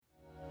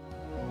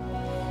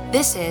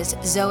This is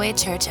Zoe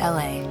Church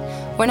LA.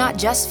 We're not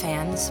just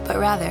fans, but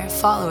rather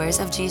followers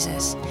of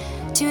Jesus.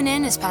 Tune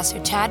in as Pastor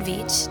Chad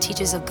Veach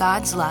teaches of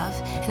God's love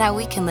and how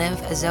we can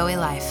live a Zoe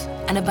life,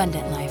 an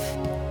abundant life.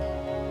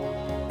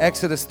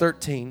 Exodus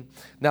 13.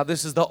 Now,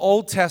 this is the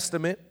Old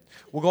Testament.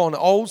 We're going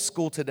old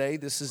school today.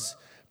 This is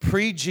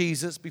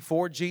pre-Jesus,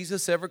 before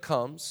Jesus ever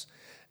comes.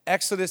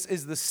 Exodus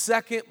is the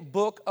second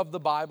book of the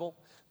Bible.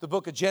 The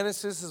book of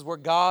Genesis is where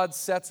God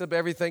sets up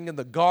everything in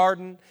the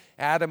garden.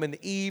 Adam and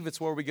Eve,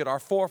 it's where we get our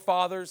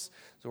forefathers.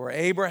 It's where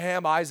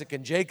Abraham, Isaac,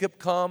 and Jacob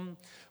come.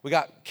 We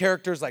got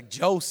characters like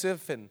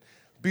Joseph, and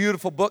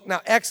beautiful book. Now,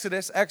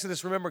 Exodus,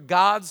 remember,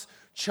 God's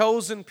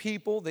chosen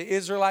people, the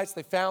Israelites,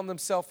 they found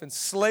themselves in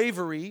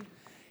slavery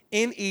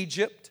in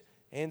Egypt.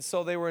 And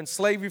so they were in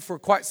slavery for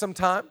quite some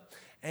time.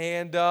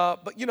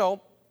 But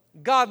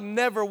God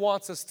never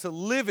wants us to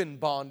live in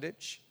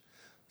bondage.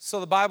 So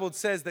the Bible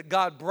says that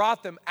God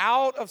brought them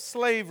out of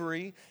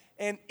slavery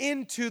and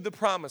into the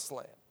promised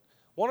land.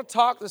 I want to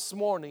talk this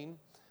morning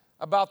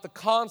about the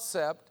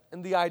concept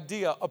and the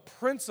idea, a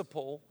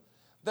principle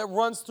that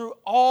runs through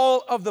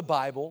all of the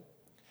Bible,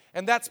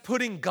 and that's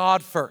putting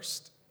God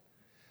first.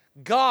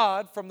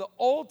 God, from the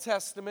Old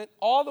Testament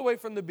all the way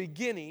from the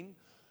beginning,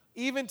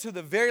 even to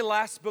the very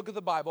last book of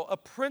the Bible, a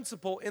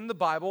principle in the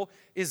Bible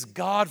is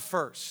God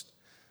first.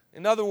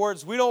 In other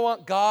words, we don't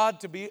want God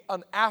to be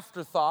an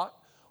afterthought.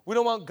 We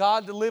don't want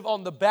God to live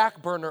on the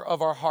back burner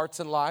of our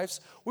hearts and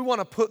lives. We want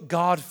to put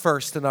God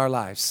first in our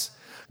lives.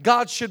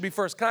 God should be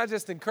first. Can I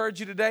just encourage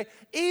you today?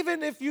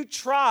 Even if you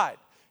tried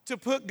to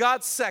put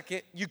God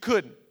second, you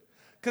couldn't.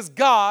 Because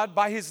God,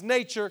 by His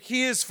nature,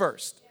 He is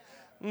first.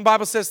 The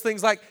Bible says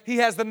things like He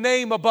has the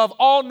name above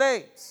all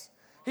names.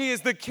 He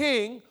is the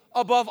King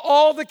above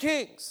all the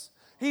kings.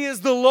 He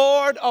is the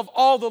Lord of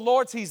all the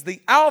lords. He's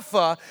the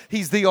Alpha.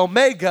 He's the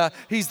Omega.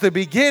 He's the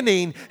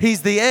beginning.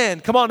 He's the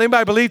end. Come on,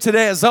 anybody believe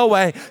today at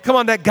Zoe? Come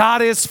on, that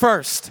God is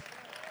first.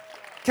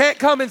 Can't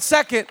come in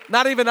second,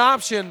 not even an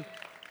option.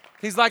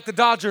 He's like the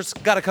Dodgers,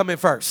 got to come in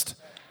first.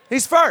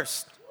 He's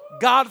first.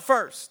 God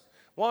first.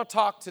 I want to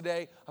talk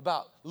today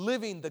about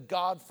living the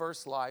God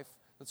first life.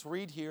 Let's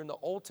read here in the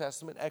Old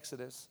Testament,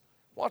 Exodus.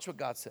 Watch what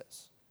God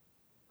says.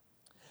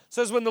 It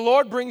says, when the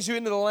Lord brings you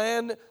into the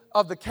land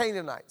of the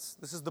Canaanites,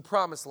 this is the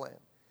promised land,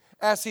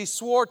 as He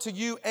swore to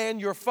you and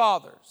your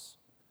fathers,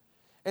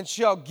 and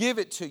shall give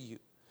it to you,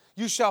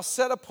 you shall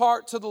set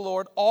apart to the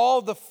Lord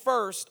all the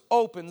first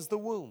opens the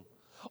womb.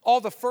 All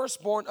the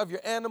firstborn of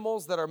your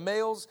animals that are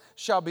males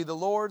shall be the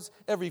Lord's.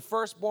 Every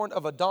firstborn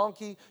of a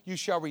donkey you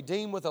shall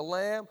redeem with a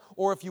lamb,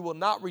 or if you will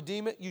not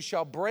redeem it, you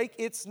shall break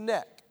its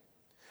neck.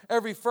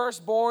 Every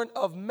firstborn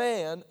of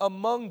man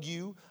among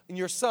you and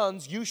your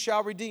sons you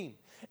shall redeem.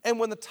 And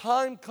when the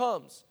time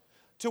comes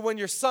to when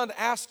your son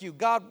asks you,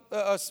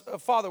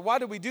 Father, why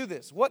do we do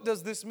this? What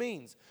does this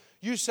mean?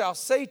 You shall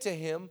say to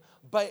him,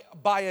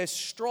 by a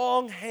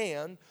strong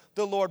hand,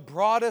 the Lord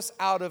brought us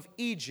out of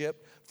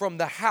Egypt from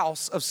the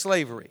house of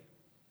slavery.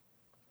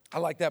 I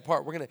like that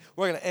part. We're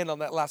gonna end on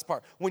that last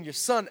part. When your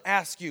son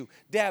asks you,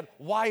 Dad,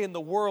 why in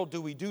the world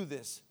do we do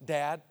this,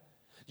 Dad?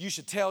 You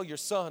should tell your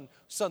son,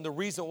 the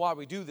reason why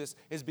we do this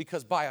is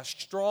because by a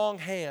strong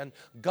hand,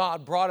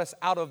 God brought us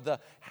out of the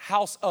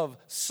house of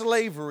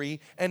slavery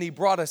and He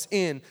brought us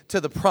in to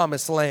the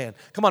promised land.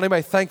 Come on,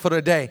 anybody thankful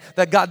today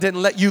that God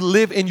didn't let you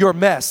live in your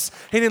mess.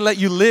 He didn't let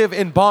you live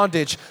in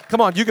bondage. Come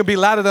on, you can be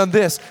louder than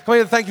this. Come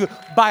on, thank you.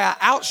 By an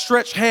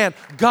outstretched hand,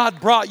 God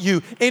brought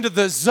you into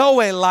the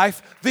Zoe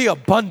life, the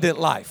abundant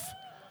life.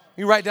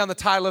 You write down the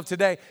title of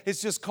today.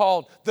 It's just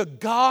called the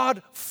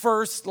God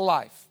First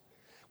Life.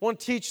 I want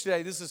to teach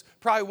today. This is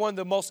probably one of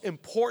the most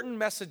important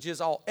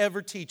messages I'll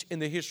ever teach in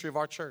the history of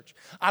our church.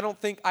 I don't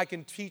think I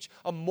can teach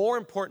a more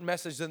important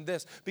message than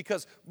this,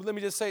 because let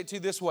me just say it to you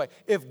this way.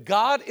 If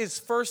God is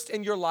first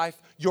in your life,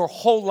 your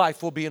whole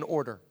life will be in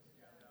order.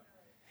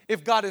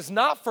 If God is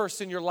not first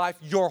in your life,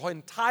 your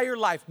entire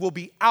life will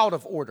be out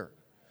of order.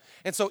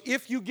 And so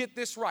if you get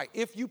this right,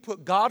 if you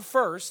put God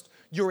first,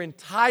 your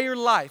entire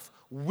life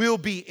will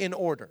be in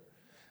order.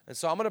 And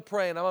so I'm going to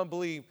pray and I'm going to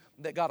believe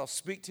that God will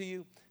speak to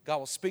you. God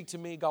will speak to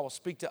me, God will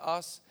speak to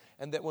us,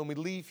 and that when we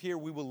leave here,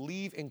 we will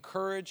leave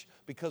encouraged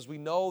because we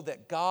know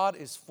that God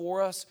is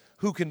for us.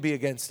 Who can be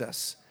against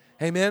us?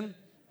 Amen?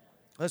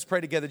 Let's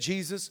pray together.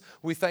 Jesus,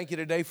 we thank you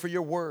today for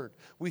your word.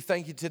 We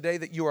thank you today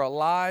that you are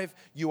alive,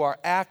 you are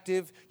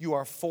active, you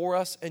are for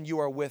us, and you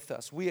are with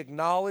us. We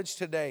acknowledge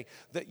today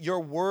that your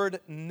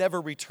word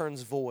never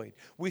returns void.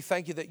 We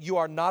thank you that you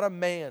are not a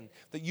man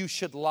that you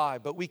should lie,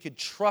 but we could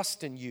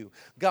trust in you.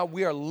 God,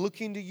 we are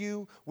looking to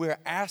you. We are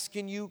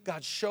asking you,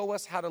 God, show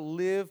us how to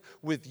live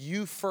with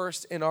you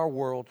first in our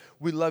world.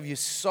 We love you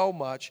so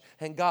much.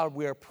 And God,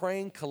 we are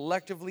praying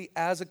collectively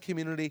as a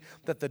community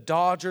that the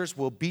Dodgers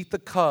will beat the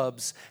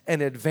Cubs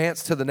and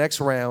advance to the next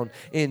round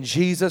in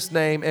Jesus'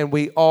 name. And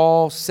we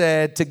all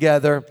said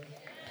together,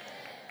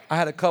 I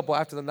had a couple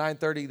after the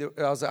 9:30.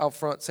 I was out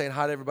front saying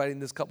hi to everybody,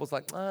 and this couple's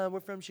like,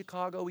 we're from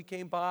Chicago. We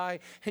came by,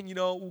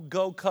 and,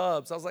 go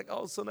Cubs. I was like,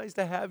 oh, so nice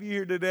to have you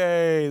here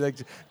today. Like,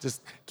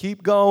 just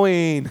keep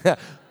going.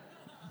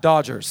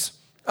 Dodgers.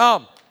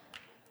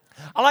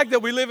 I like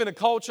that we live in a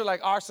culture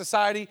like our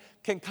society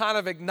can kind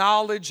of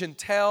acknowledge and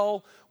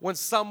tell when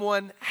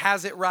someone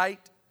has it right.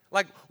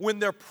 Like when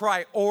their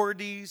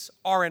priorities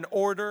are in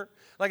order.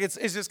 Like it's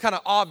just kind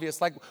of obvious.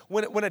 Like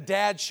when a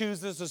dad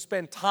chooses to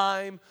spend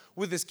time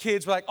with his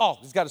kids, we're like, oh,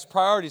 he's got his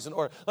priorities in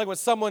order. Like when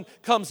someone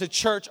comes to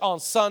church on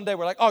Sunday,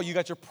 we're like, oh, you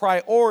got your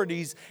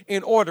priorities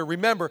in order.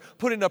 Remember,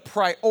 putting a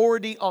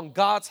priority on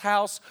God's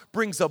house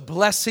brings a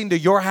blessing to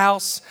your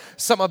house.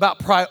 Something about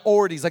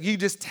priorities. Like you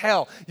just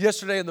tell.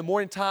 Yesterday in the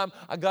morning time,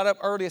 I got up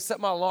early. I set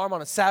my alarm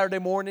on a Saturday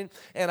morning,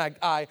 and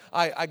I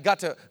got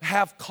to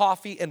have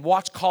coffee and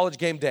watch College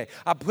Game Day.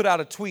 I put out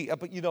a tweet.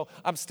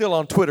 I'm still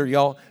on Twitter,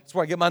 y'all. That's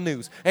where I get my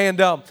news. And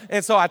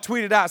so I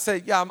tweeted out,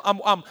 said, yeah,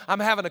 I'm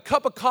having a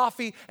cup of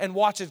coffee and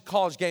watching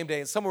College Game Day.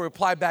 And someone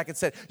replied back and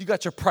said, you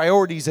got your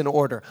priorities in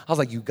order. I was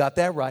like, you got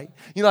that right.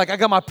 I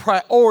got my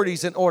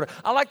priorities in order.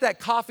 I like that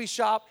coffee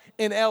shop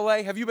in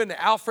LA. Have you been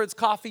to Alfred's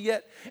Coffee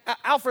yet?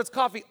 Alfred's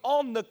Coffee,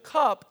 on the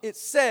cup, it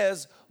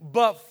says,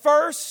 but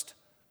first,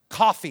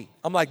 coffee.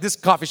 I'm like, this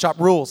coffee shop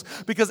rules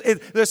because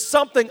there's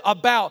something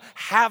about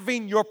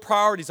having your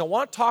priorities. I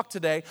want to talk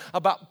today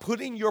about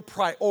putting your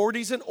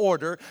priorities in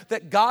order,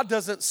 that God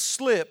doesn't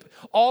slip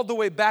all the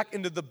way back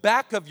into the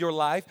back of your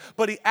life,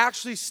 but he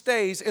actually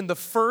stays in the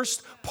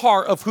first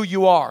part of who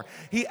you are.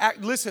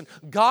 Listen,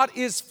 God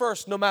is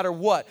first no matter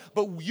what,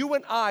 but you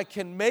and I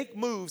can make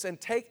moves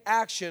and take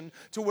action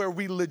to where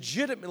we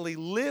legitimately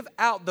live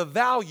out the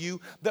value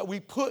that we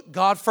put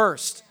God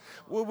first.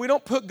 We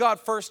don't put God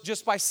first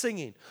just by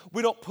singing.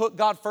 We don't put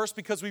God first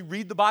because we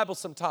read the Bible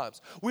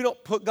sometimes. We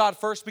don't put God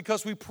first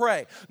because we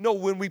pray. No,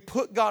 when we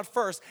put God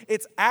first,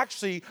 it's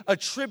actually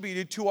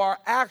attributed to our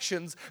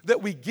actions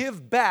that we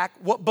give back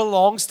what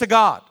belongs to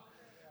God.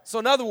 So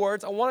in other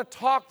words, I want to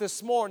talk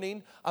this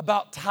morning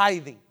about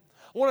tithing.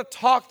 I want to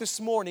talk this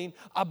morning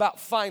about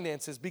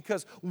finances,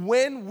 because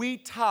when we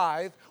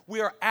tithe, we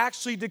are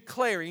actually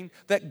declaring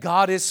that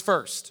God is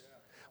first.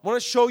 I want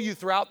to show you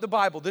throughout the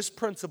Bible this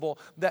principle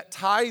that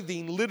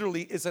tithing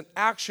literally is an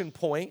action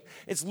point.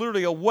 It's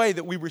literally a way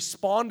that we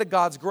respond to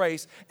God's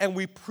grace and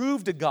we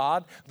prove to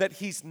God that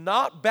he's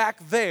not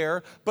back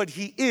there, but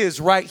he is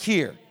right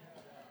here.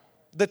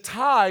 The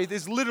tithe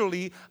is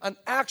literally an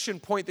action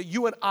point that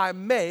you and I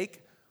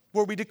make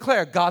where we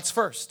declare God's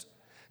first.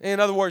 In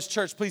other words,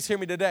 church, please hear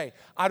me today.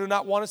 I do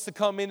not want us to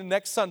come in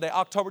next Sunday,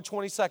 October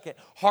 22nd,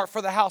 Heart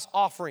for the House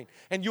offering.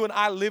 And you and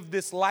I live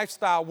this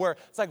lifestyle where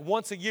it's like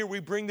once a year we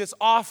bring this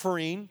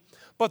offering,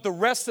 but the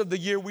rest of the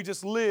year we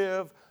just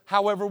live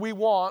however we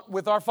want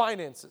with our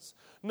finances.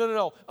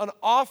 No. An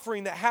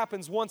offering that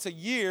happens once a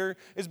year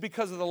is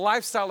because of the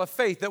lifestyle of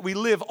faith that we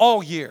live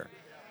all year.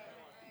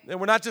 And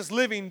we're not just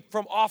living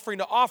from offering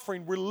to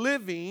offering. We're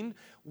living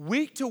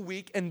week to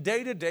week and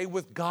day to day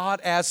with God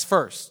as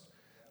first.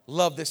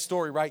 Love this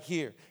story right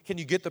here. Can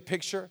you get the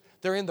picture?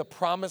 They're in the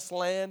promised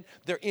land.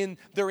 They're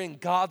in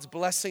God's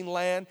blessing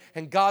land.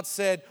 And God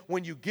said,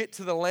 when you get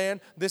to the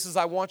land, this is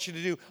I want you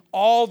to do.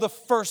 All the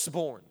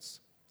firstborns.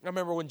 I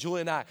remember when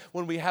Julie and I,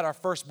 when we had our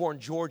firstborn,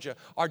 Georgia.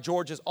 Our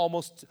Georgia's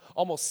almost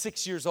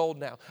 6 years old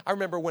now. I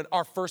remember when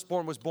our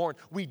firstborn was born,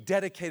 we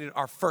dedicated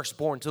our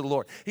firstborn to the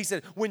Lord. He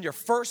said, when your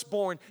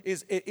firstborn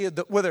is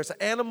whether it's an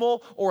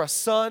animal or a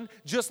son,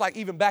 just like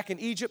even back in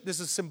Egypt,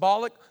 this is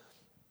symbolic.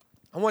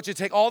 I want you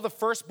to take all the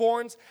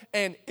firstborns,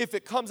 and if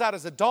it comes out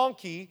as a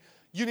donkey,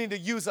 you need to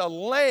use a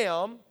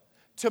lamb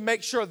to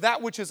make sure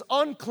that which is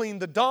unclean,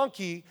 the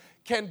donkey,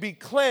 can be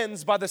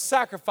cleansed by the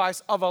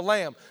sacrifice of a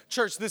lamb.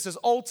 Church, this is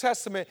Old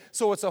Testament,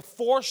 so it's a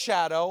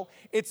foreshadow.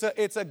 It's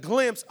a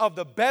glimpse of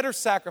the better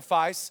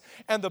sacrifice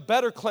and the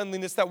better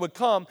cleanliness that would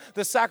come,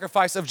 the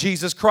sacrifice of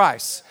Jesus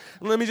Christ.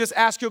 And let me just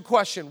ask you a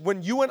question.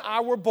 When you and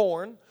I were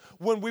born,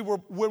 when we were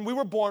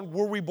born,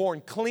 were we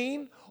born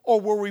clean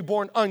or were we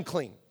born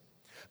unclean?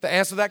 The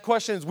answer to that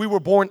question is we were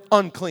born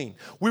unclean.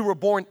 We were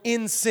born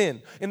in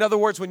sin. In other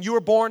words, when you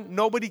were born,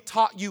 nobody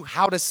taught you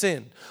how to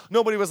sin.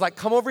 Nobody was like,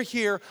 come over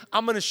here,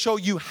 I'm going to show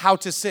you how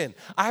to sin.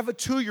 I have a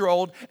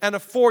 2-year-old and a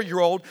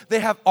 4-year-old.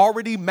 They have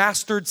already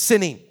mastered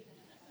sinning.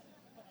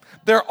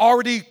 They're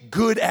already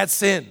good at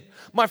sin.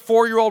 My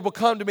 4-year-old will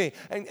come to me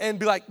and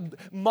be like,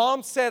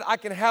 Mom said I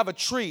can have a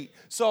treat.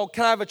 So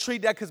can I have a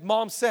treat, Dad? Because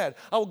Mom said.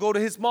 I will go to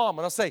his mom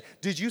and I'll say,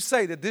 did you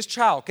say that this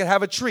child can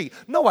have a treat?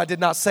 No, I did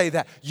not say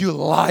that. You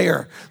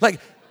liar. Like,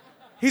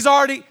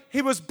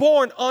 he was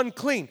born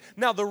unclean.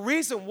 Now, the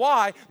reason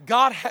why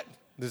God had,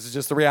 this is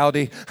just the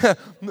reality.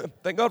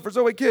 Thank God for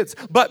Zoe kids.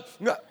 But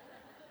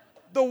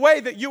the way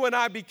that you and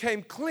I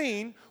became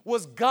clean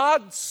was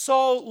God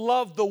so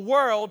loved the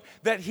world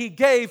that he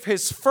gave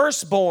his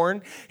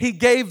firstborn, he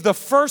gave the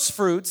first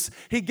fruits,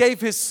 he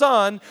gave his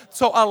son,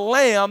 so a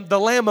lamb, the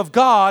Lamb of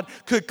God,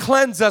 could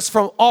cleanse us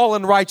from all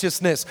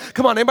unrighteousness.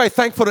 Come on, anybody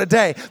thankful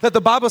today that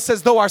the Bible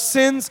says, though our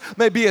sins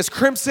may be as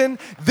crimson,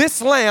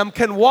 this lamb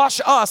can wash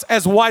us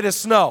as white as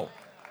snow.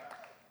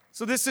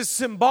 So this is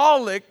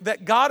symbolic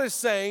that God is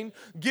saying,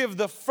 give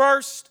the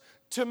first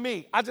to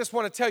me. I just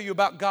want to tell you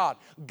about God.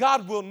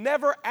 God will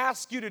never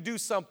ask you to do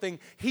something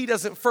he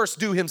doesn't first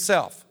do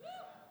himself.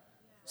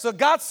 So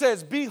God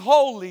says, be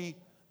holy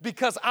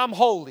because I'm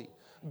holy.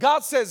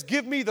 God says,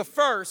 give me the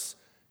first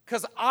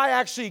because I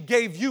actually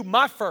gave you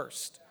my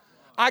first.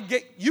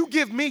 You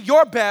give me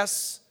your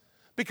best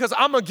because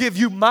I'm going to give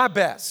you my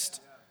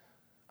best.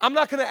 I'm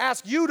not going to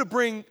ask you to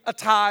bring a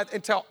tithe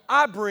until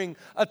I bring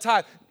a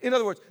tithe. In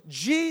other words,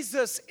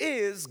 Jesus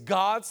is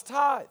God's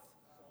tithe.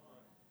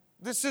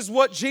 This is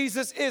what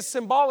Jesus is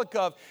symbolic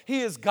of.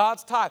 He is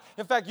God's tithe.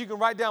 In fact, you can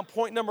write down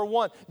point number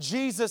 1.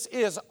 Jesus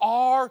is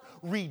our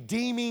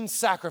redeeming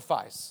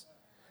sacrifice.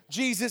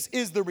 Jesus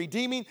is the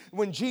redeeming.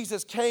 When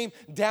Jesus came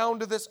down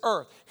to this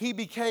earth, he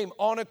became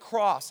on a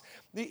cross.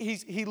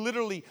 He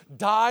literally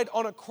died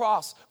on a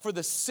cross for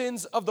the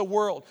sins of the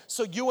world.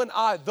 So you and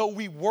I, though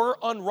we were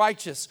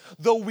unrighteous,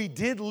 though we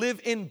did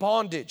live in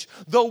bondage,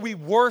 though we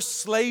were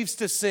slaves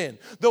to sin,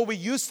 though we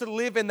used to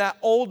live in that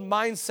old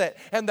mindset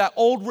and that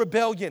old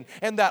rebellion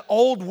and that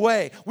old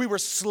way, we were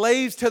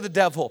slaves to the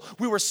devil.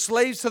 We were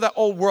slaves to that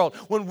old world.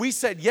 When we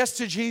said yes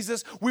to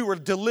Jesus, we were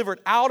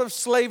delivered out of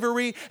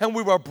slavery and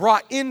we were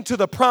brought into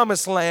the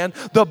promised land,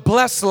 the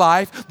blessed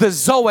life, the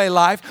Zoe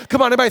life.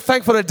 Come on, anybody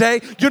thankful today?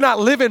 You're not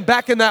living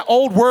back in that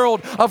old world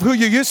of who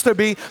you used to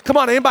be. Come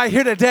on, anybody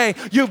here today?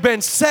 You've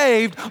been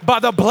saved by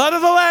the blood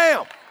of the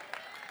Lamb.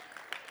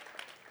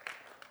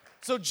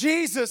 So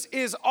Jesus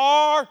is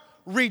our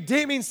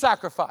redeeming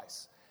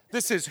sacrifice.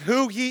 This is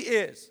who he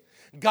is.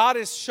 God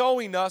is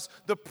showing us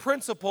the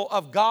principle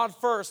of God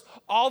first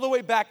all the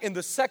way back in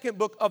the second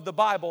book of the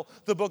Bible,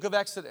 the book of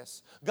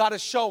Exodus. God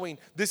is showing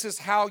this is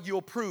how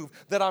you'll prove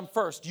that I'm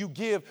first. You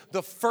give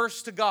the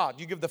first to God.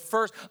 You give the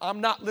first. I'm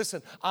not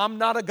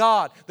a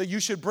God that you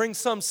should bring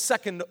some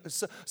secondary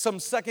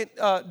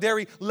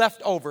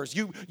leftovers.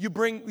 You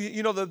bring,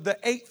 the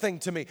eighth thing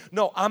to me.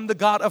 No, I'm the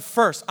God of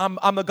first.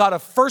 I'm the God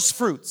of first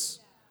fruits.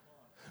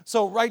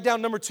 So write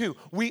down number 2.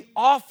 We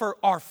offer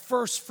our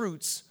first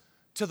fruits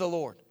to the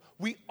Lord.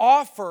 We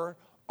offer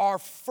our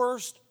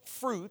first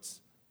fruits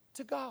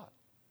to God.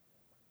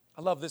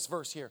 I love this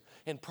verse here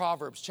in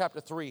Proverbs chapter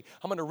 3.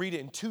 I'm going to read it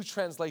in 2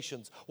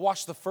 translations.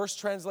 Watch the first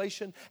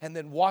translation and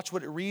then watch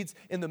what it reads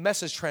in the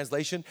Message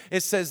translation.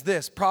 It says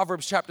this,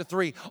 Proverbs chapter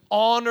 3,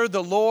 honor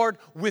the Lord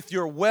with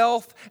your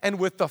wealth and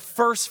with the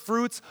first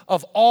fruits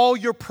of all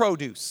your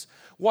produce.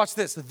 Watch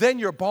this. Then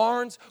your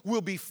barns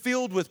will be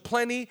filled with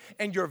plenty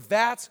and your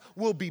vats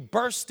will be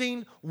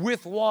bursting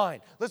with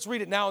wine. Let's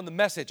read it now in the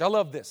Message. I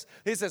love this.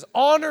 It says,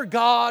 honor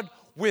God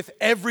with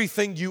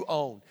everything you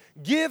own.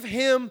 Give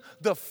him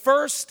the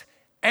first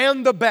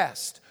and the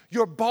best.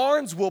 Your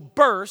barns will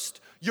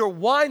burst. Your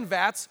wine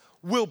vats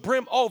will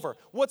brim over.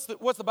 What's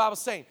the Bible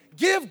saying?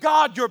 Give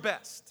God your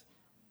best.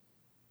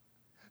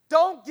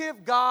 Don't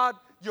give God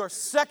your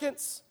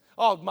seconds.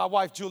 Oh, my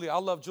wife, Julia. I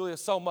love Julia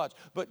so much.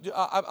 But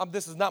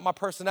this is not my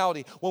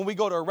personality. When we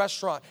go to a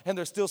restaurant and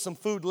there's still some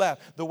food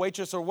left, the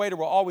waitress or waiter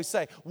will always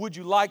say, would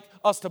you like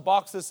us to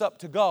box this up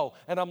to go?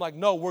 And I'm like,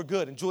 no, we're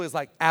good. And Julia's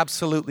like,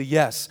 absolutely,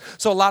 yes.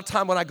 So a lot of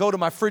time when I go to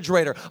my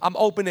refrigerator, I'm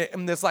opening it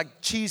and there's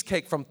like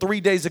cheesecake from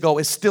 3 days ago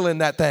is still in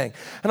that thing.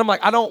 And I'm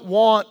like, I don't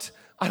want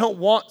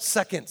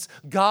seconds.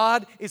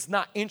 God is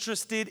not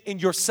interested in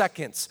your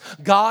seconds.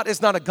 God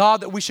is not a God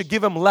that we should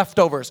give him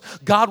leftovers.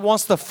 God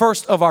wants the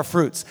first of our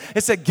fruits.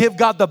 It said, give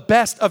God the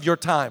best of your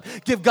time.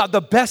 Give God the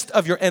best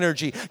of your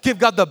energy. Give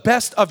God the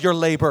best of your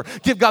labor.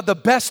 Give God the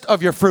best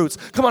of your fruits.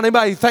 Come on,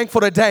 anybody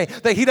thankful today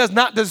that he does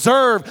not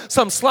deserve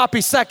some sloppy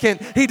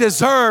second. He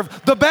deserves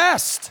the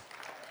best.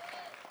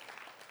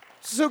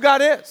 This is who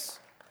God is.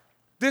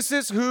 This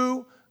is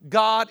who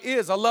God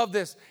is. I love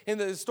this in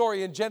the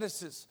story in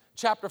Genesis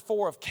chapter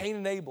 4 of Cain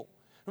and Abel.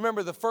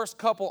 Remember, the first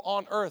couple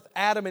on earth,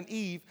 Adam and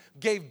Eve,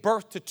 gave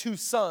birth to 2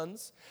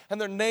 sons, and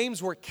their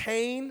names were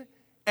Cain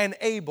and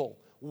Abel.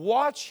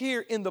 Watch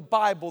here in the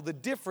Bible the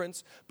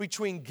difference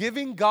between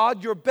giving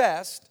God your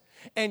best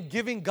and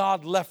giving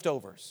God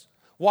leftovers.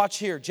 Watch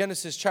here,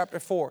 Genesis chapter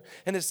 4,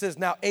 and it says,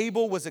 now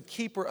Abel was a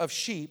keeper of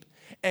sheep,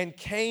 and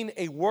Cain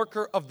a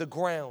worker of the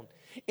ground.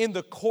 In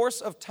the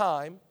course of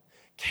time,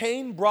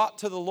 Cain brought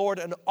to the Lord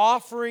an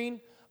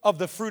offering of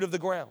the fruit of the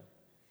ground.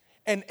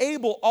 And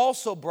Abel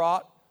also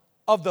brought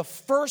of the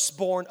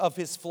firstborn of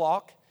his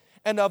flock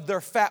and of their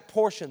fat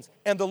portions.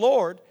 And the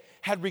Lord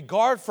had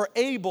regard for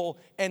Abel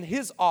and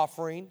his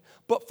offering,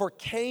 but for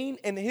Cain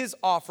and his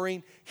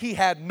offering, he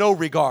had no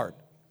regard.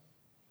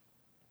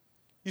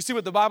 You see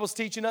what the Bible's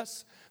teaching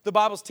us? The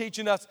Bible's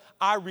teaching us,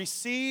 I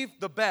receive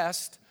the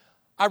best,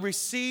 I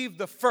receive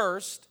the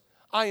first,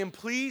 I am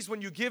pleased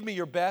when you give me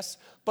your best,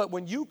 but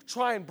when you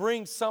try and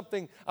bring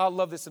something, I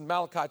love this in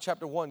Malachi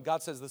chapter 1,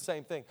 God says the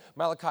same thing.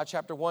 Malachi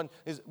chapter 1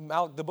 is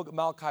the book of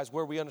Malachi is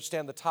where we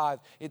understand the tithe.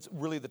 It's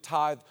really the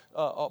tithe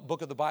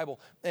book of the Bible.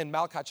 In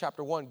Malachi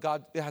chapter 1,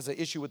 God has an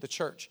issue with the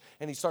church,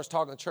 and he starts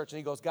talking to the church, and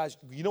he goes, guys,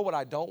 you know what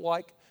I don't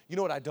like? You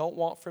know what I don't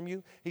want from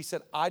you? He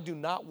said, I do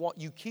not want,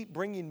 you keep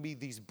bringing me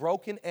these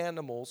broken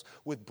animals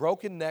with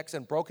broken necks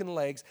and broken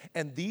legs,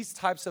 and these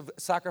types of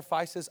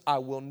sacrifices I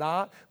will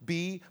not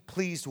be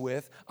pleased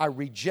with. I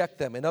reject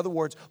them. In other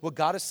words, what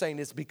God is saying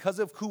is because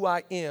of who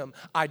I am,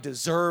 I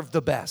deserve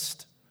the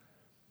best.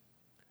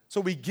 So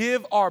we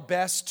give our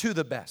best to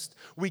the best.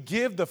 We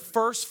give the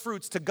first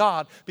fruits to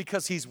God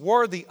because He's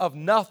worthy of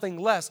nothing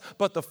less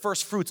but the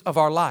first fruits of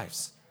our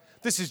lives.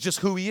 This is just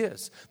who He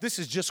is. This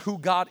is just who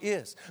God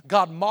is.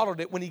 God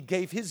modeled it when He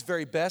gave His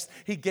very best.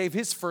 He gave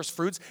His first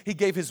fruits. He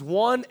gave His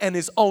one and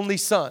His only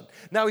Son.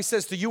 Now He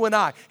says to you and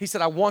I, He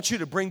said, I want you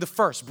to bring the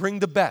first, bring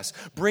the best,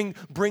 bring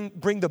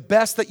the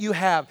best that you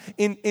have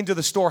into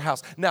the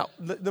storehouse. Now,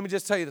 let me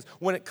just tell you this.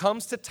 When it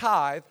comes to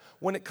tithe,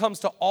 when it comes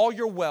to all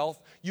your wealth,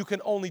 you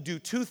can only do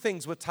two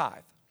things with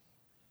tithe.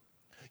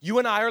 You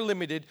and I are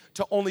limited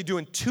to only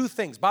doing two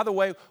things. By the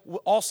way,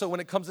 also when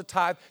it comes to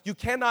tithe, you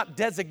cannot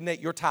designate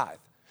your tithe.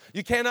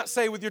 You cannot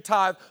say with your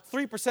tithe,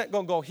 3%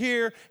 going to go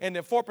here, and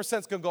then 4%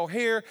 is going to go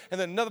here, and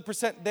then another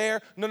percent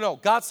there. No.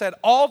 God said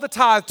all the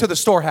tithe to the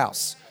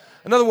storehouse.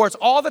 In other words,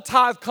 all the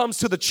tithe comes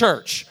to the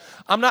church.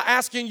 I'm not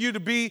asking you to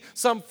be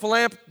some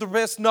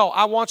philanthropist. No,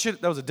 I want you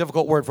to, that was a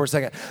difficult word for a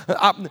second.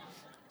 I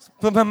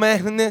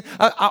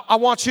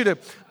want you to,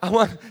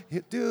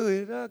 do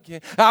it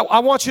again. I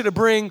want you to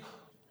bring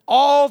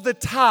all the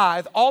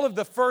tithe, all of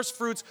the first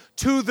fruits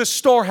to the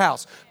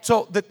storehouse.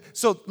 So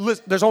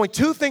listen, there's only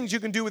two things you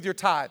can do with your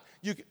tithe.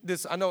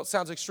 I know it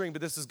sounds extreme,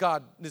 but this is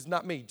God. This is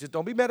not me. Just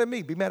don't be mad at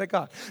me. Be mad at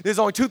God. There's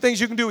only two things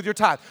you can do with your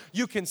tithe.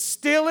 You can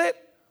steal it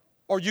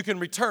or you can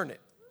return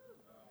it.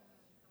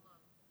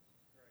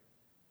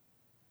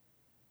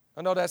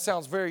 I know that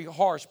sounds very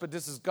harsh, but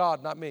this is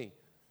God, not me.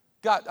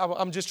 God,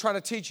 I'm just trying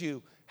to teach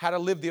you how to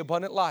live the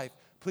abundant life.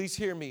 Please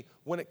hear me.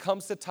 When it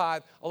comes to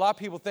tithe, a lot of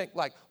people think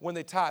like when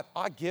they tithe,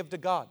 I give to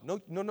God.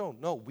 No.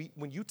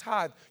 When you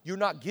tithe, you're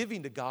not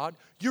giving to God.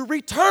 You're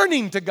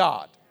returning to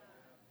God.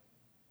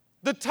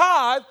 The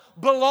tithe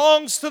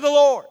belongs to the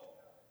Lord.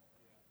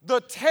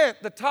 The tenth,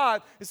 the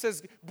tithe, it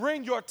says,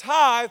 bring your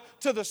tithe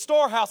to the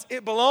storehouse.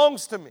 It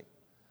belongs to me.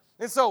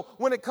 And so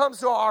when it comes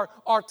to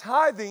our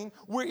tithing,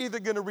 we're either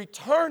going to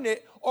return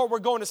it or we're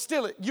going to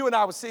steal it. You and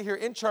I would sit here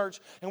in church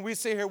and we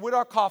sit here with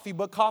our coffee,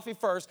 but coffee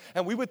first,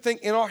 and we would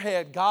think in our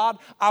head, God,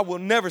 I will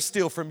never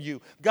steal from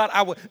you. God,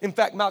 I will. In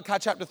fact, Malachi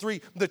chapter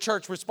 3, the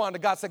church responded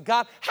to God, said,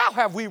 God, how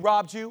have we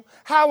robbed you?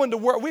 How in the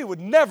world? We would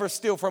never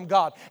steal from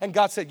God. And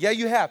God said, yeah,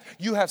 you have.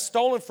 You have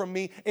stolen from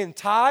me in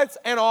tithes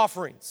and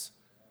offerings.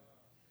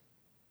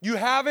 You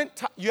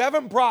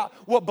haven't brought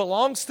what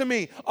belongs to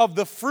me of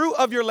the fruit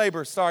of your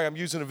labor. Sorry, I'm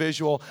using a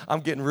visual. I'm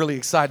getting really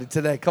excited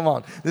today. Come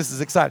on. This is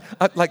exciting.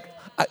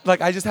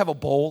 I just have a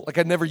bowl. Like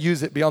I never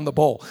use it beyond the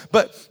bowl.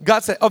 But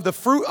God said, of the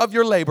fruit of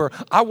your labor,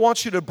 I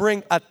want you to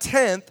bring a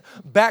tenth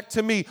back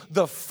to me.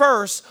 The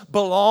first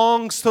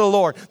belongs to the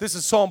Lord. This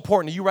is so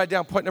important. You write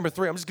down point number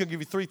 3. I'm just going to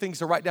give you 3 things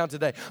to write down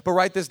today. But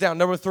write this down.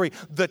 Number 3,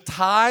 the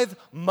tithe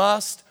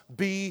must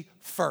be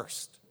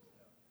first.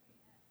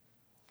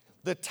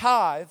 The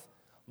tithe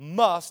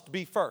must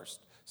be first.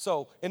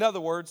 So, in other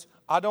words,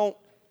 I don't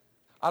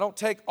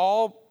take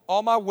all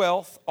my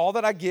wealth, all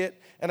that I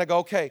get, and I go,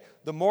 okay,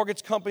 the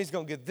mortgage company's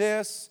going to get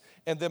this,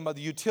 and then the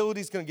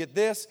utility's going to get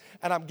this,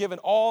 and I'm giving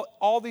all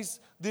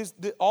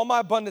my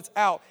abundance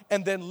out,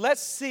 and then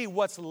let's see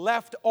what's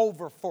left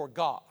over for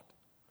God.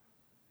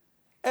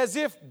 As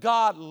if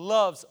God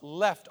loves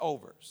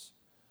leftovers.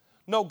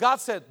 No, God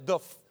said the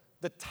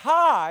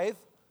tithe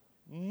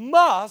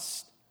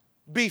must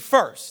be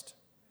first.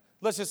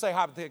 Let's just say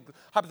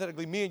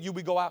hypothetically, me and you,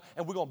 we go out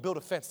and we're going to build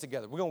a fence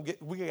together. We're going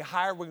to get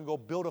hired. We're going to go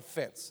build a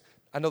fence.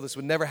 I know this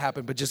would never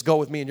happen, but just go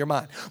with me in your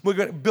mind. We're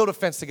going to build a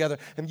fence together,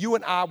 and you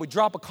and I, we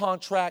drop a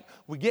contract.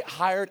 We get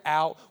hired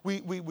out. We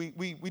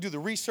do the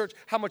research,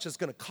 how much it's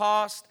going to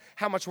cost,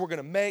 how much we're going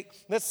to make.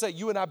 Let's say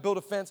you and I build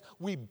a fence.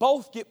 We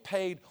both get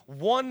paid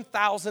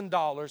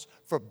 $1,000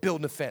 for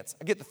building a fence.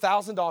 I get the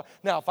 $1,000.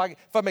 Now, if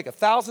I make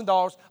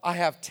 $1,000, I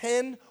have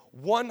 10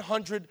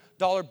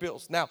 $100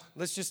 bills. Now,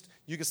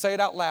 you can say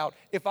it out loud.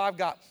 If I've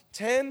got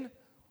 10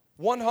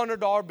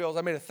 $100 bills,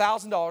 I made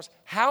 $1,000.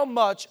 How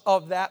much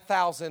of that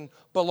 1,000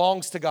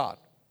 belongs to God?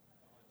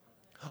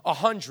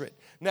 100.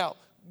 Now,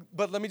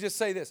 but let me just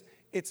say this.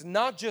 It's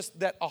not just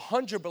that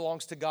 100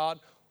 belongs to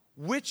God.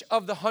 Which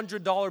of the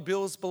 $100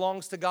 bills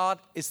belongs to God?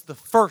 It's the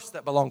first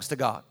that belongs to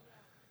God.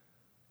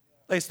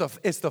 It's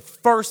the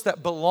first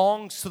that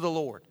belongs to the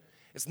Lord.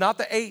 It's not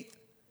the 8th.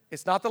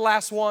 It's not the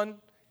last one.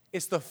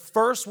 It's the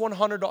first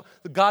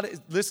 $100.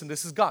 Listen,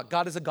 this is God.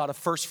 God is a God of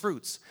first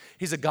fruits.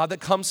 He's a God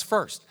that comes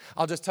first.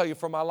 I'll just tell you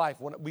from my life.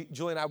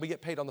 Julie and I, we get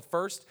paid on the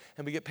 1st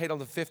and we get paid on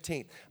the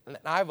 15th. And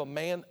I'm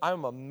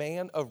a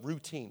man of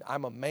routine.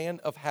 I'm a man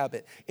of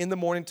habit. In the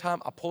morning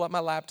time, I pull out my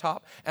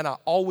laptop and I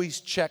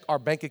always check our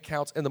bank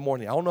accounts in the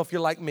morning. I don't know if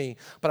you're like me,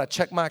 but I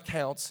check my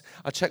accounts.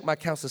 I check my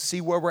accounts to see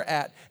where we're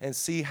at and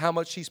see how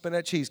much she spent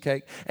at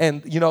cheesecake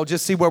and,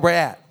 just see where we're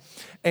at.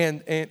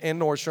 And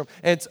Nordstrom.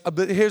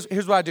 But here's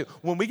what I do.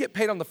 When we get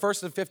paid on the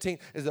 1st and the 15th,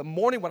 is the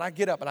morning when I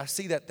get up and I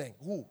see that thing.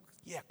 Ooh,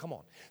 yeah, come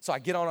on. So I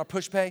get on our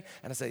push pay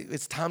and I say,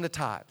 it's time to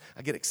tithe.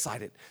 I get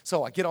excited.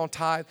 So I get on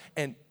tithe.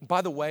 And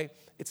by the way,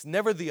 it's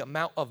never the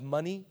amount of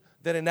money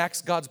that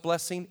enacts God's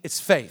blessing. It's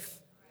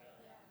faith.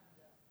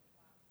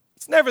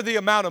 It's never the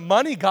amount of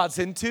money God's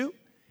into.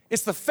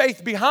 It's the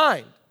faith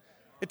behind.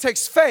 It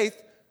takes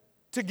faith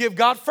to give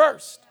God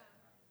first.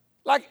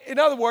 Like, in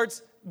other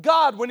words,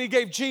 God, when he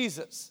gave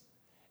Jesus,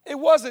 it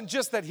wasn't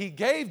just that he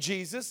gave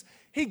Jesus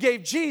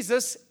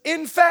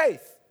in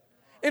faith.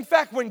 In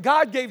fact, when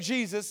God gave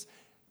Jesus,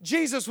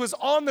 Jesus was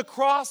on the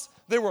cross.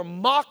 They were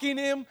mocking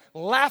him,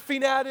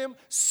 laughing at him,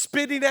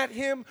 spitting at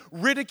him,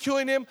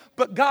 ridiculing him,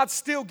 but God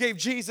still gave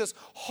Jesus,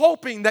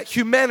 hoping that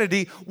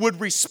humanity would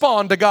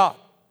respond to God.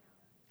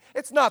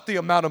 It's not the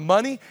amount of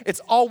money,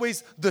 it's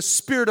always the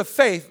spirit of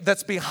faith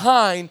that's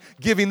behind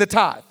giving the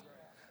tithe.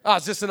 I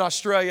was just in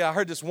Australia. I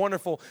heard this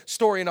wonderful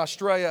story in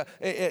Australia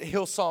at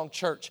Hillsong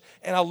Church.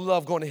 And I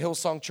love going to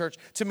Hillsong Church.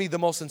 To me, the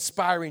most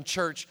inspiring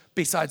church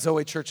besides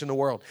Zoe Church in the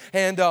world.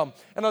 And I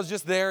was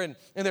just there, and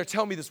they're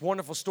telling me this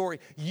wonderful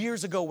story.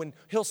 Years ago when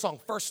Hillsong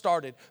first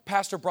started,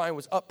 Pastor Brian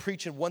was up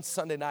preaching one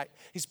Sunday night.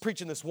 He's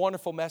preaching this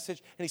wonderful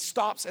message, and he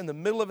stops in the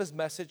middle of his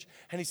message,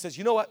 and he says,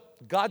 you know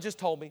what? God just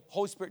told me,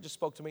 Holy Spirit just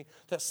spoke to me,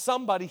 that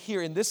somebody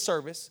here in this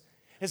service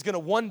is going to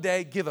one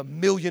day give $1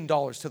 million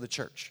to the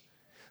church.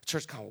 The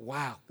church kind of,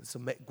 wow,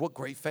 what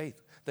great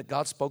faith that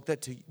God spoke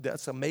that to you.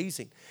 That's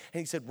amazing.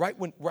 And he said, right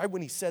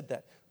when he said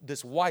that,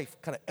 this wife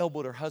kind of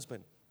elbowed her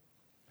husband.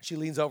 She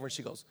leans over and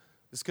she goes,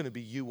 this is going to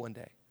be you one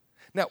day.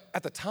 Now,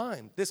 at the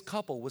time, this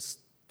couple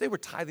they were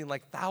tithing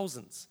like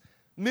thousands,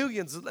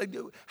 millions.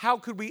 How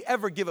could we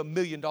ever give $1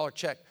 million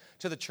check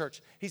to the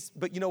church?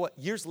 But you know what?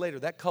 Years later,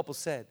 that couple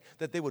said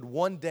that they would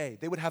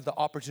have the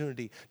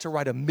opportunity to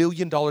write $1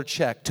 million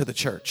check to the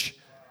church.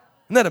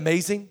 Isn't that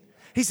amazing?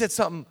 He said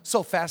something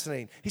so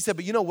fascinating. He said,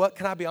 but you know what?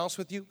 Can I be honest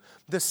with you?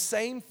 The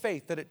same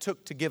faith that it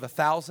took to give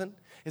 1,000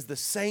 is the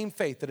same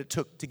faith that it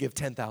took to give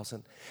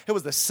 10,000. It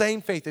was the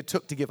same faith it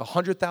took to give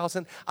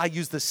 100,000. I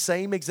used the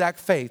same exact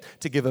faith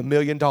to give $1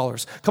 million.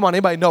 Come on,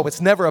 anybody know it's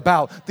never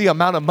about the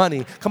amount of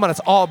money. Come on, it's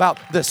all about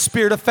the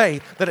spirit of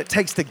faith that it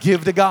takes to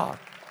give to God.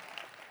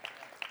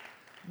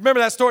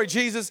 Remember that story?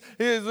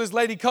 This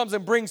lady comes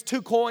and brings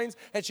 2 coins,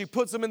 and she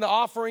puts them in the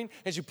offering,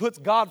 and she puts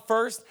God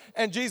first,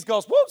 and Jesus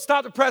goes, whoop,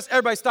 stop the press.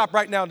 Everybody stop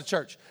right now in the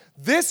church.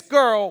 This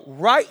girl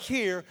right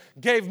here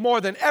gave more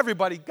than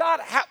everybody.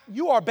 God,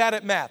 you are bad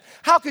at math.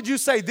 How could you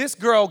say this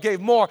girl gave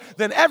more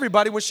than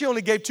everybody when she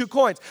only gave 2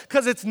 coins?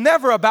 Because it's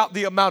never about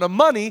the amount of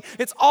money.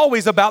 It's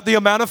always about the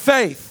amount of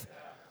faith.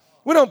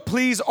 We don't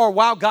please or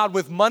wow God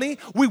with money.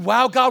 We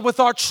wow God with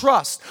our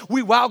trust.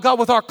 We wow God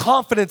with our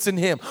confidence in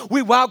him.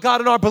 We wow God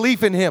in our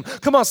belief in him.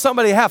 Come on,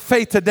 somebody have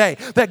faith today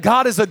that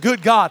God is a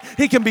good God.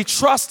 He can be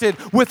trusted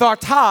with our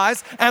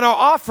tithes and our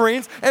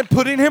offerings and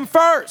putting him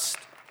first.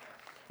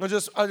 I'm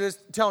just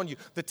telling you,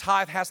 the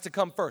tithe has to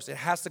come first. It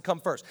has to come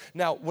first.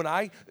 Now, when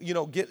I,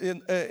 get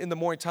in the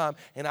morning time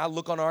and I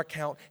look on our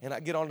account and I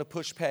get on the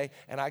push pay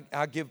and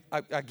I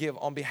give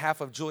on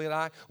behalf of Julie and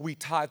I, we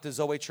tithe to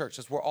Zoe Church.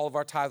 That's where all of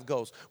our tithe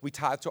goes. We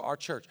tithe to our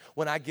church.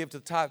 When I give to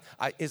the tithe,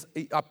 I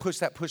push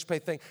that push pay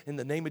thing. In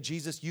the name of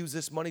Jesus, use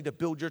this money to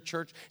build your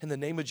church. In the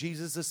name of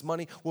Jesus, this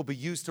money will be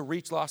used to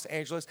reach Los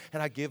Angeles,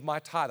 and I give my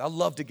tithe. I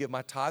love to give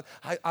my tithe.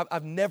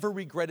 I've never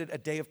regretted a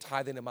day of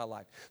tithing in my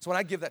life. So when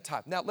I give that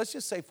tithe, now let's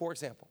just say, for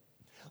example,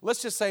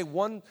 let's just say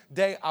one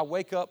day I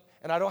wake up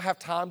and I don't have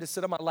time to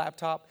sit on my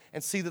laptop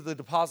and see that the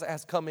deposit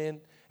has come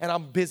in, and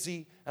I'm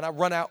busy and I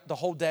run out the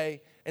whole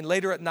day, and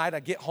later at night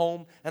I get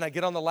home and I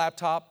get on the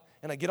laptop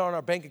and I get on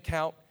our bank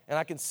account and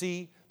I can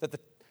see that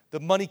the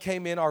money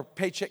came in, our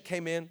paycheck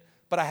came in,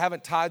 but I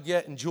haven't tithed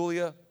yet. And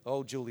Julia,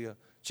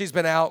 she's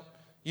been out,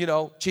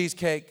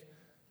 cheesecake,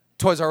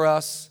 Toys R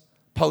Us,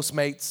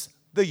 Postmates,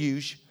 the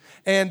huge.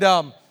 And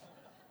I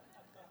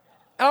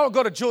don't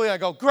go to Julia, I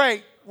go,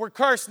 great. We're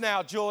cursed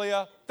now,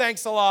 Julia.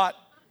 Thanks a lot.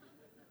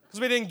 Because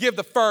we didn't give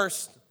the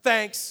first.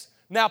 Thanks.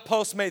 Now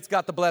Postmates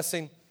got the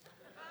blessing.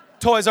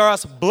 Toys R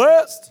Us,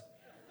 blessed.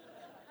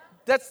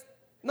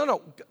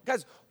 No.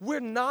 Guys,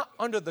 we're not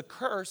under the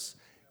curse.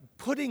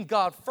 Putting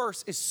God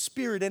first is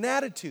spirit and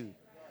attitude.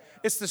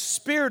 It's the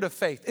spirit of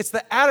faith. It's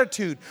the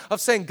attitude of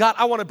saying, God,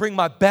 I want to bring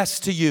my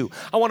best to you.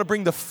 I want to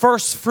bring the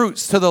first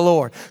fruits to the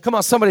Lord. Come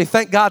on, somebody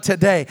thank God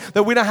today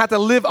that we don't have to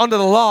live under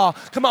the law.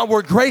 Come on,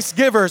 we're grace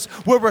givers.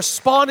 We're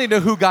responding to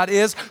who God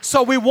is,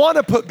 so we want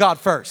to put God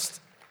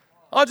first.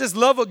 I just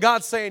love what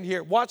God's saying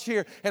here. Watch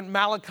here in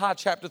Malachi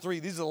chapter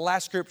 3. These are the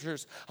last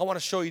scriptures I want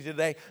to show you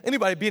today.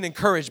 Anybody being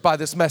encouraged by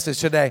this message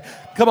today?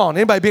 Come on,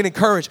 anybody being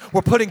encouraged?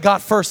 We're putting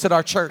God first at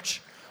our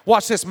church.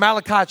 Watch this,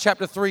 Malachi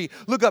chapter 3.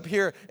 Look up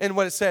here in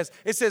what it says.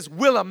 It says,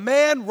 will a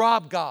man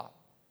rob God?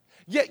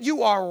 Yet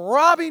you are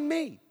robbing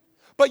me.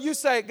 But you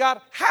say,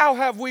 God, how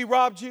have we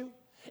robbed you?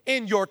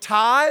 In your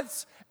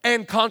tithes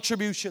and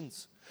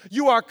contributions.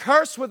 You are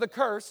cursed with a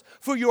curse,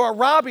 for you are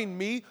robbing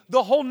me,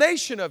 the whole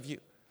nation of you.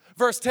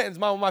 Verse 10 is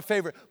one of my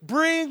favorite.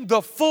 Bring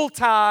the full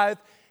tithe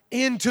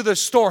into the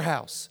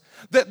storehouse,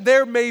 that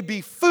there may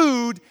be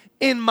food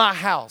in my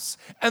house,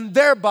 and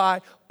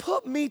thereby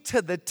put me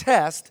to the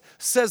test,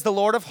 says the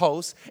Lord of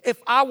hosts,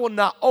 if I will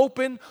not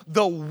open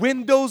the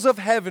windows of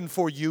heaven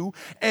for you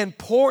and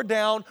pour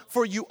down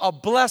for you a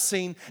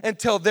blessing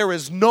until there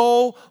is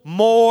no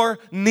more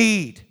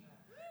need.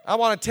 I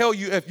want to tell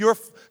you, if you're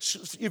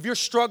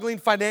struggling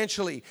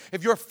financially,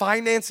 if your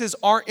finances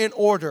aren't in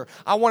order,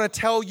 I want to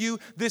tell you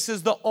this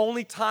is the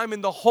only time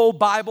in the whole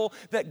Bible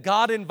that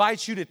God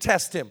invites you to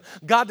test him.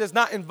 God does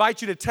not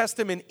invite you to test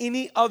him in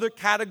any other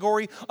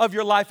category of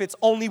your life. It's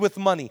only with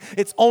money.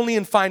 It's only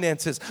in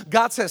finances.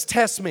 God says,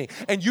 test me.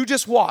 And you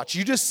just watch.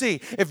 You just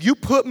see. If you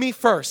put me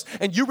first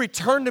and you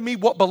return to me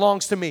what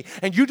belongs to me,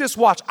 and you just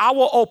watch, I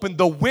will open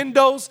the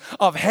windows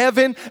of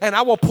heaven and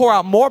I will pour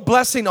out more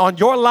blessing on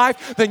your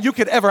life than you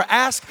could ever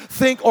ask,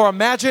 think, or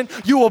imagine.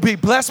 You will be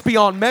blessed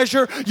beyond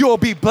measure. You will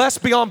be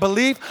blessed beyond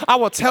belief. I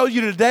will tell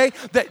you today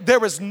that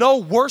there is no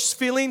worse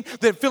feeling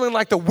than feeling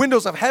like the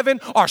windows of heaven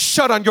are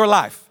shut on your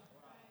life.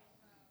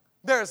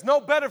 There is no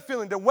better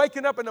feeling than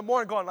waking up in the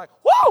morning going like,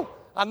 whoo!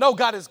 I know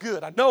God is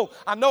good. I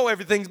know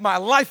everything. My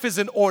life is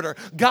in order.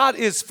 God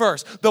is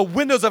first. The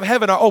windows of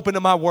heaven are open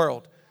in my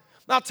world.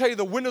 And I'll tell you,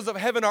 the windows of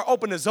heaven are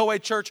open to Zoe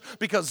Church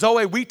because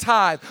Zoe, we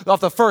tithe off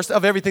the first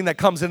of everything that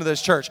comes into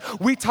this church.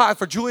 We tithe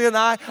for Julia and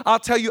I. I'll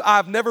tell you,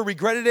 I've never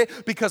regretted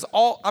it because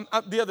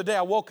the other day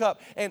I woke up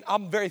and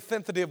I'm very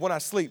sensitive when I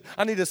sleep.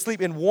 I need to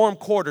sleep in warm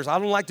quarters. I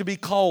don't like to be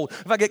cold.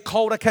 If I get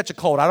cold, I catch a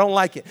cold. I don't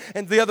like it.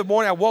 And the other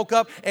morning I woke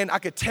up and I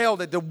could tell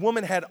that the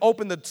woman had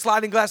opened the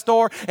sliding glass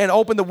door and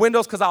opened the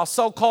windows because I was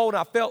so cold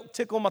and I felt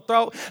tickle in my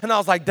throat. And I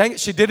was like, dang it,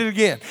 she did it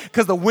again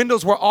because the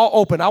windows were all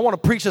open. I want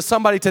to preach to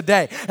somebody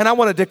today and I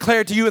want to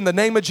declare to you in the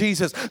name of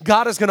Jesus,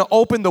 God is going to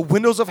open the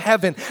windows of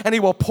heaven and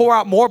he will pour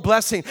out more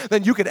blessing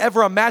than you could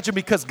ever imagine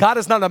because God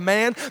is not a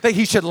man that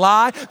he should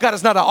lie. God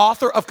is not an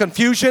author of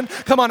confusion.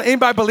 Come on,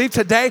 anybody believe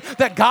today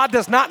that God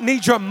does not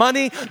need your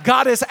money?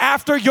 God is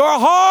after your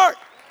heart.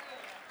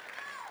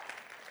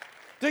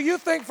 Do you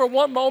think for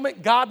one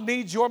moment God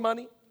needs your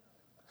money?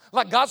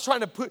 Like God's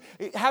trying to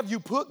have you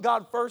put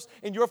God first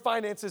in your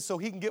finances so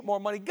he can get more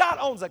money. God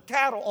owns a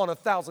cattle on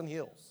 1,000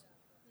 hills.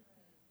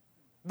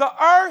 The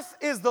earth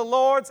is the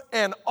Lord's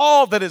and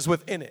all that is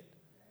within it.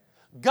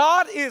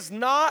 God is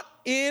not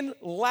in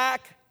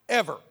lack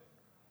ever.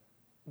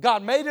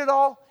 God made it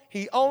all.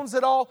 He owns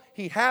it all.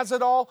 He has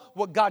it all.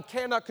 What God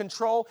cannot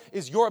control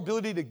is your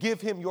ability to give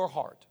him your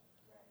heart.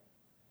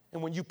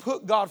 And when you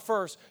put God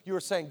first, you are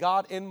saying,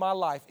 God, in my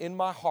life, in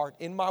my heart,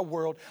 in my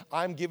world,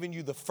 I'm giving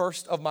you the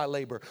first of my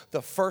labor,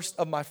 the first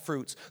of my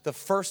fruits, the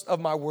first of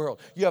my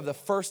world. You have the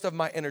first of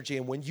my energy.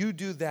 And when you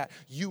do that,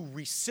 you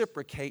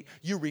reciprocate,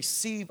 you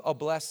receive a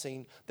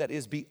blessing that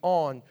is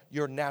beyond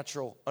your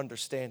natural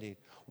understanding.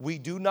 We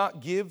do not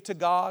give to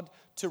God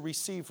to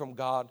receive from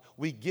God.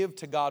 We give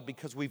to God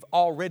because we've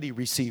already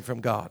received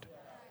from God.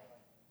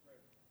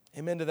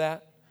 Amen to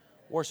that?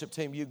 Worship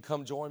team, you can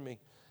come join me.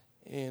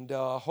 And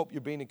I hope you're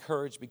being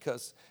encouraged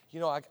because, you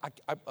know,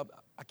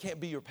 I can't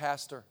be your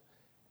pastor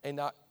and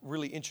not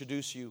really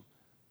introduce you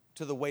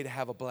to the way to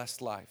have a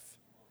blessed life.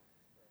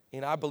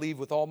 And I believe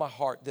with all my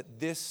heart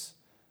that this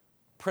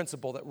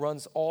principle that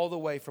runs all the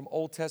way from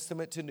Old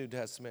Testament to New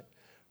Testament,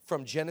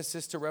 from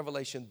Genesis to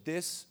Revelation,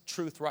 this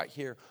truth right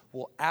here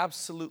will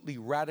absolutely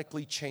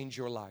radically change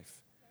your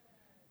life.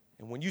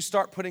 And when you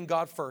start putting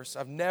God first,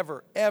 I've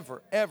never,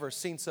 ever, ever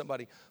seen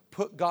somebody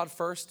put God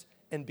first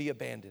and be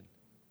abandoned.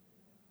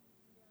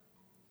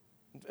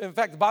 In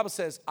fact, the Bible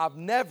says, I've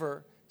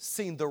never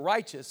seen the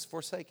righteous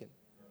forsaken.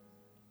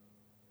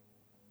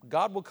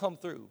 God will come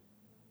through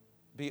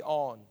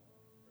beyond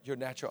your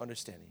natural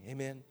understanding.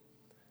 Amen.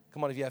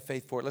 Come on, if you have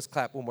faith for it, let's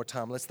clap one more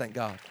time. Let's thank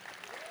God.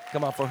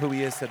 Come on for who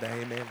he is today.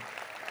 Amen.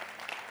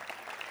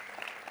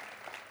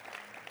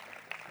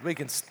 We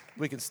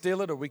can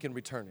steal it or we can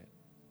return it.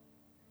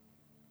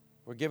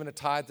 We're giving a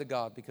tithe to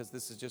God because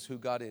this is just who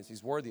God is.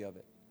 He's worthy of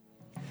it.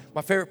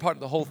 My favorite part of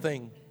the whole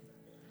thing,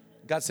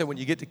 God said when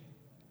you get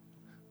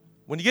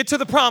to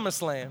the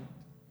promised land,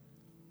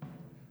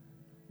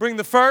 bring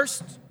the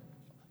first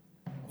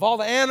of all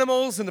the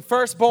animals and the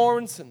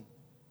firstborns. And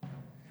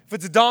if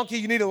it's a donkey,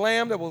 you need a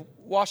lamb that will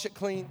wash it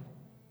clean.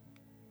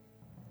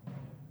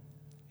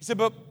 He said,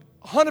 but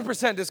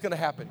 100% is going to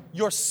happen.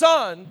 Your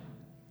son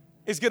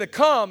is going to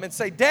come and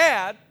say,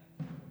 Dad,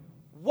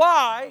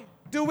 why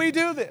do we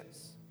do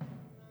this?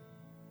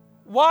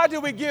 Why do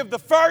we give the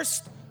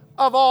first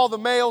of all the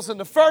males and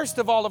the first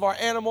of all of our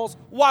animals?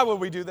 Why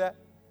would we do that?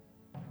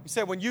 He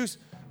said, when you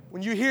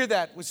hear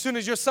that, as soon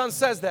as your son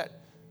says that,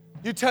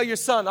 you tell your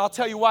son, I'll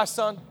tell you why,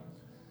 son.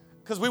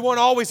 Because we weren't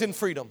always in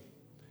freedom.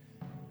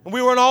 And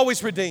we weren't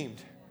always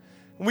redeemed.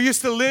 And we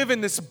used to live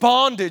in this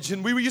bondage.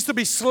 And we used to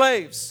be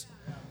slaves.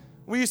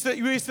 We used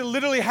to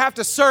literally have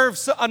to serve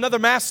another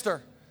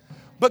master.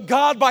 But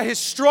God, by his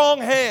strong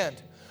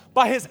hand,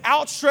 by his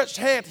outstretched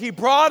hand, he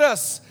brought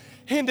us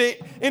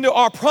into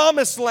our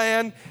promised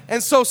land.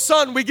 And so,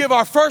 son, we give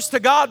our first to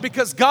God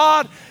because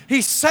God,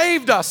 he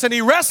saved us and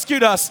he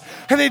rescued us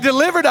and he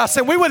delivered us.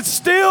 And we would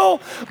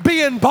still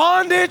be in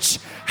bondage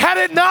had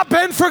it not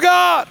been for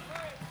God.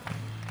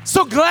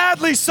 So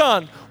gladly,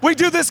 son, We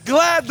do this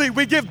gladly.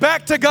 We give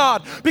back to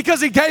God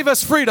because He gave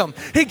us freedom.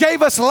 He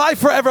gave us life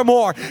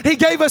forevermore. He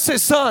gave us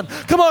His Son.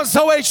 Come on,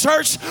 Zoe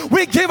Church.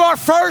 We give our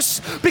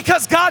first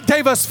because God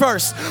gave us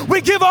first.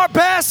 We give our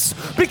best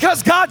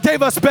because God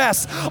gave us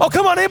best. Oh,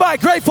 come on, anybody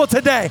grateful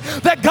today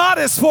that God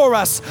is for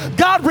us?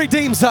 God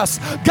redeems us.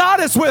 God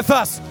is with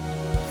us.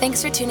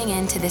 Thanks for tuning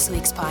in to this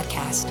week's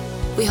podcast.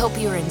 We hope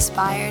you were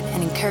inspired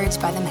and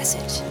encouraged by the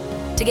message.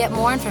 To get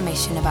more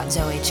information about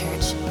Zoe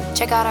Church,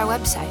 check out our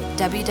website,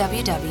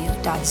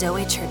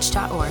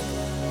 www.zoechurch.org,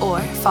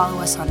 or follow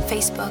us on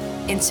Facebook,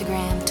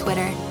 Instagram,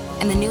 Twitter,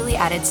 and the newly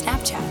added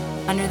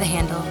Snapchat under the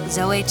handle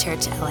Zoe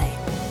Church LA.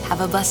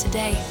 Have a blessed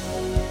day.